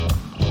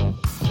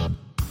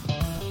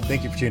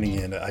Thank you for tuning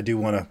in. I do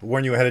want to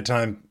warn you ahead of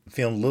time,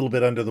 feeling a little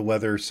bit under the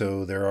weather,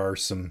 so there are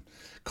some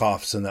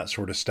coughs and that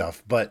sort of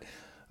stuff. But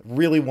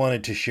really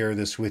wanted to share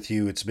this with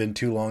you. It's been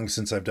too long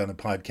since I've done a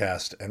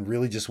podcast and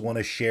really just want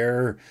to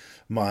share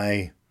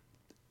my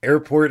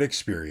airport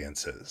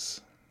experiences.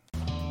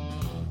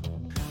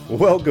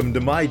 Welcome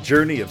to my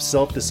journey of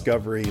self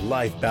discovery,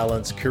 life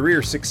balance,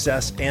 career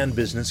success, and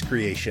business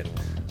creation.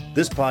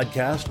 This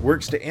podcast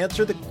works to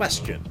answer the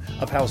question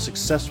of how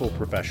successful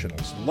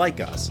professionals like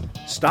us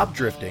stop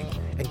drifting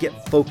and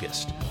get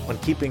focused on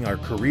keeping our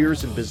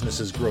careers and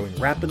businesses growing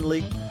rapidly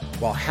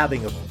while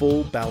having a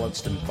full,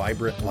 balanced, and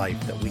vibrant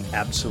life that we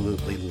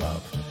absolutely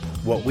love.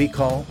 What we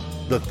call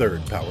the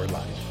Third Power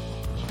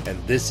Life.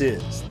 And this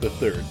is the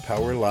Third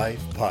Power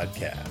Life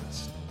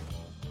Podcast.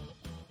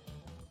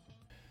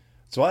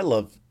 So I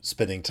love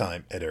spending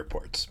time at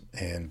airports.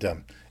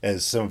 And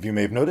as some of you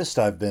may have noticed,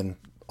 I've been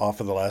off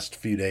of the last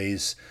few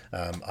days.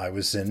 I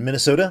was in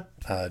Minnesota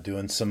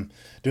doing some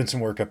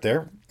work up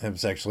there. It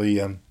was actually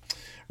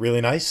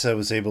really nice. I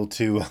was able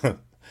to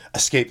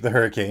escape the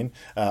hurricane,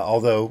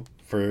 although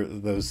for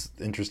those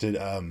interested,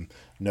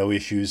 no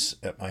issues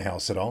at my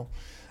house at all.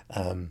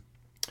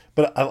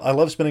 But I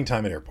love spending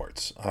time at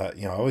airports. I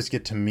always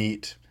get to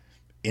meet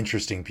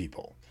interesting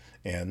people,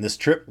 and this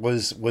trip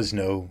was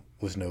no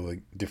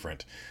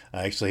different.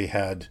 I actually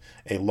had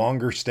a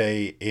longer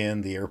stay in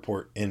the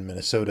airport in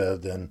Minnesota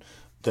than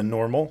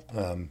normal.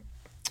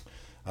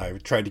 I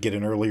tried to get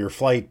an earlier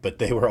flight, but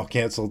they were all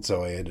canceled,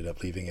 so I ended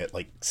up leaving at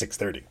like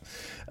 6:30.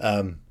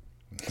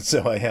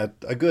 So I had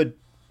a good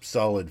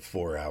solid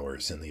 4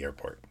 hours in the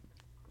airport.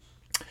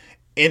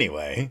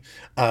 Anyway,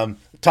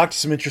 talked to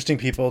some interesting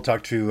people.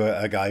 Talked to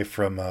a guy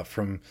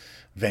from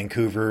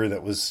Vancouver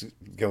that was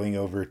going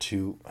over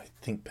to, I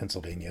think,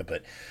 Pennsylvania,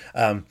 but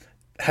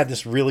had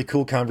this really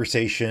cool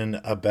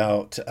conversation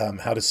about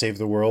how to save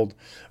the world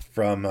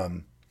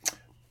from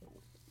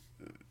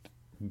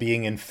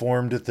being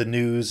informed with the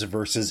news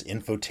versus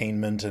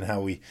infotainment, and how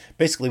we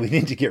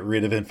need to get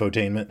rid of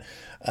infotainment.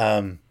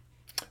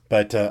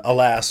 But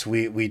alas,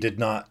 we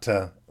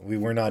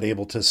were not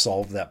able to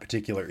solve that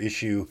particular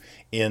issue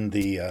in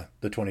the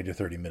 20 to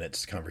 30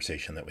 minutes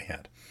conversation that we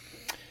had.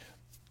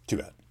 Too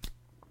bad.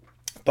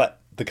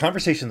 But the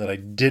conversation that I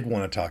did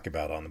want to talk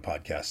about on the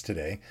podcast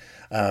today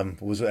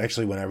was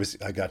actually when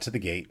I got to the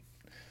gate,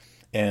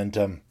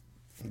 and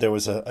there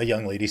was a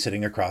young lady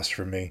sitting across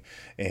from me,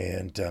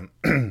 and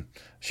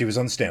she was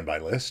on the standby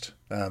list.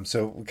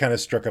 So we kind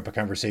of struck up a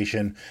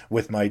conversation.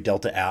 With my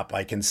Delta app,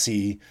 I can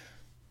see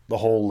the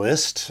whole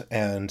list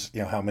and,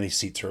 how many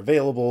seats are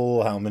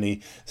available, how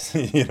many,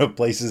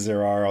 places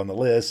there are on the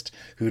list,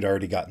 who'd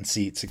already gotten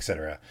seats,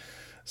 etc.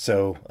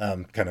 So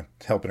kind of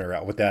helping her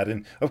out with that.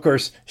 And of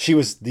course, she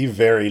was the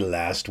very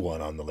last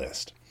one on the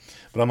list.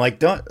 But I'm like,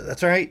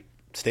 that's all right.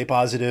 Stay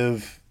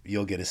positive.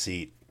 You'll get a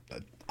seat.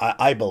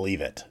 I believe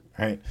it.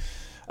 Right.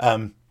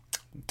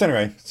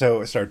 Anyway,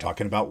 so I started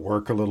talking about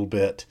work a little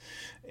bit,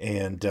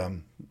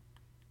 and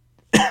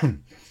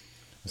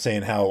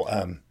saying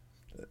how,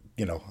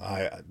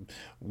 I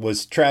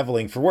was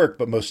traveling for work,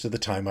 but most of the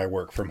time I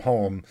work from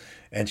home.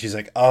 And she's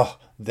like, "Oh,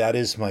 that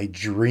is my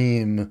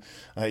dream.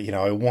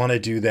 I want to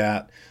do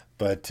that,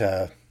 but,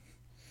 I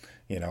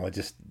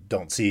just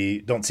don't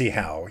see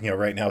how.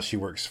 Right now she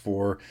works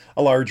for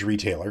a large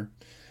retailer.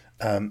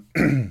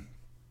 And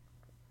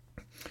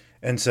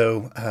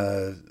so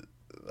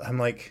I'm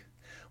like,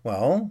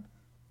 well,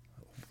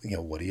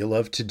 what do you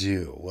love to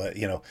do? What,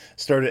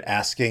 started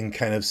asking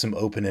kind of some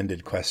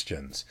open-ended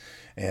questions.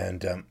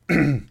 And,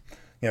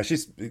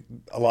 she's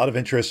a lot of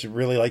interest,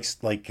 really likes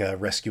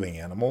rescuing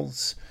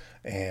animals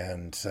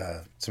and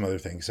some other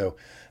things. So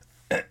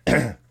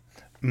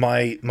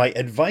my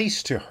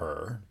advice to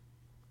her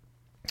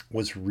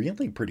was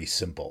really pretty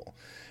simple.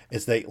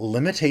 It's that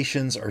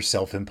limitations are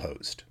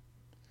self-imposed.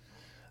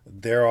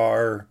 There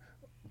are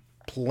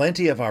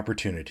plenty of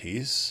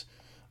opportunities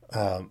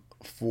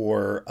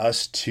for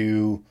us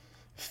to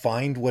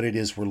find what it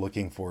is we're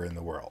looking for in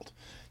the world.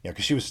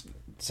 Because she was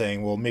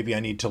saying, well, maybe I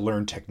need to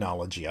learn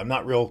technology. I'm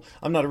not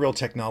a real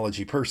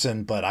technology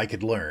person, but I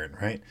could learn,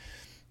 right?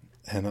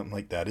 And I'm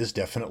like, that is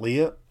definitely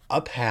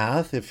a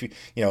path if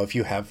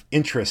you have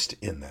interest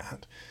in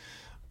that.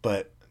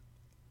 But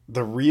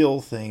the real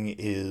thing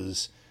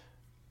is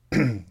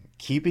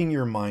keeping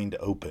your mind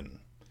open.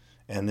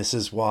 And this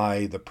is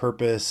why the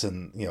purpose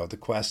and, the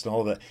quest and all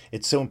of that,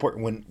 it's so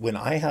important. When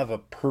I have a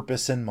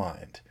purpose in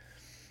mind,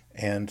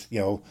 and,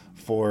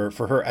 for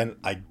her, and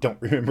I don't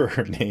remember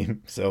her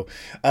name. So,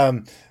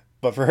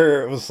 but for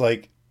her, it was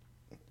like,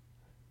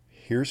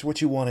 here's what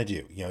you want to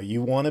do.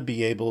 You want to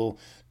be able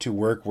to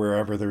work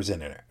wherever there's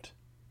internet,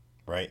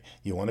 right?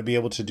 You want to be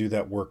able to do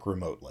that work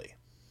remotely.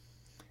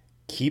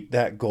 Keep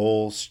that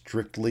goal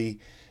strictly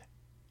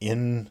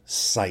in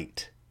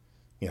sight.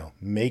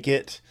 Make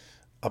it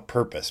a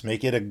purpose,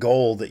 make it a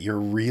goal that you're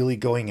really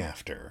going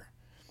after,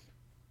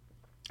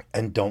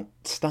 and don't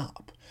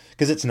stop,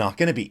 because it's not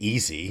going to be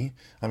easy.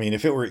 I mean,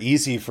 if it were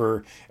easy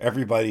for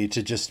everybody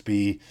to just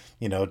be,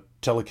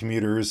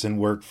 telecommuters and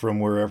work from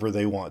wherever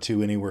they want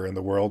to, anywhere in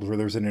the world where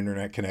there's an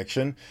internet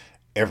connection,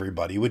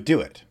 everybody would do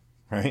it,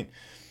 right?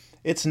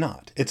 It's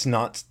not. It's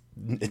not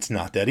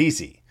that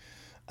easy.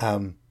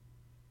 But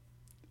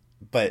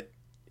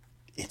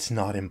it's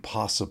not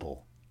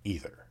impossible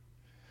either.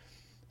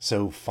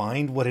 So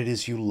find what it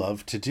is you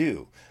love to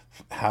do.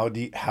 How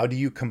do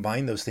you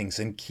combine those things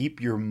and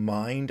keep your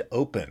mind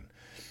open?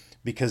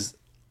 Because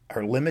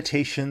our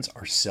limitations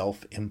are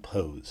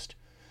self-imposed.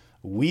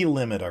 We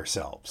limit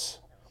ourselves.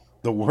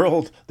 The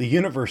world, the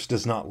universe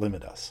does not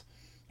limit us.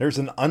 There's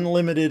an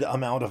unlimited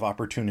amount of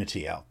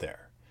opportunity out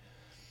there.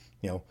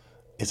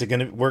 Is it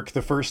going to work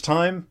the first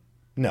time?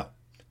 No.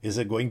 Is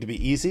it going to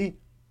be easy?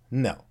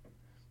 No.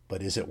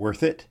 But is it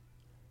worth it?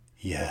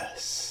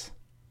 Yes.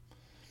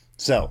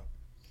 So,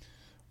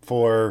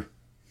 for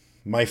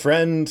my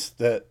friend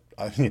that,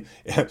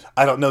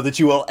 I don't know that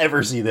you will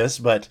ever see this,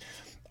 but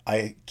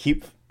I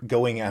keep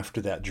going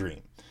after that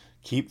dream.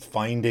 Keep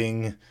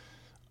finding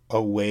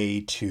a way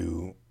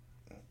to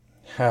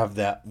have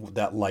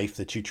that life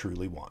that you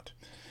truly want.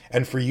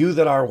 And for you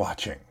that are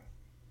watching,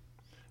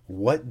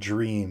 what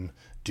dream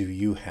do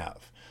you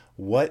have?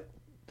 What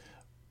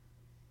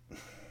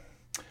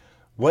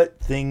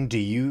thing do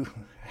you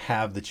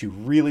have that you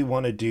really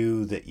want to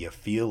do that you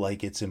feel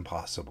like it's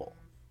impossible?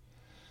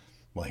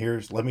 Well,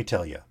 let me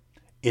tell you,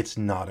 it's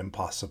not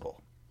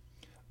impossible.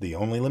 The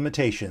only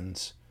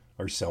limitations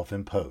are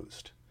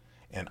self-imposed.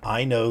 And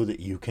I know that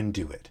you can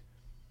do it.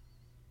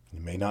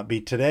 It may not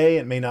be today,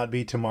 it may not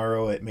be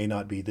tomorrow, it may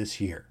not be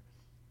this year,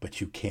 but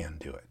you can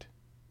do it.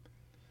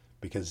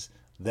 Because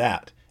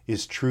that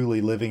is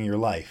truly living your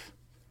life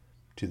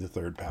to the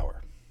third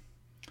power.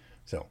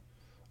 So,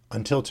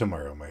 until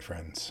tomorrow, my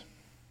friends.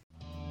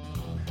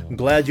 I'm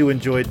glad you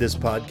enjoyed this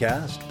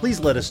podcast. Please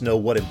let us know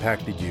what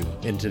impacted you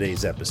in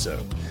today's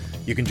episode.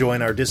 You can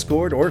join our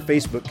Discord or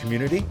Facebook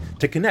community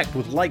to connect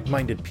with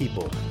like-minded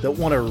people that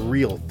want a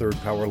real third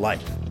power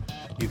life.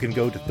 You can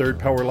go to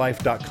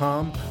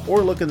thirdpowerlife.com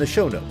or look in the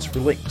show notes for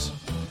links.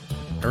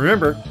 And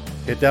remember,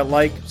 hit that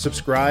like,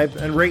 subscribe,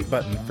 and rate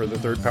button for the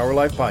Third Power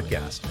Life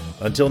podcast.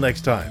 Until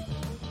next time.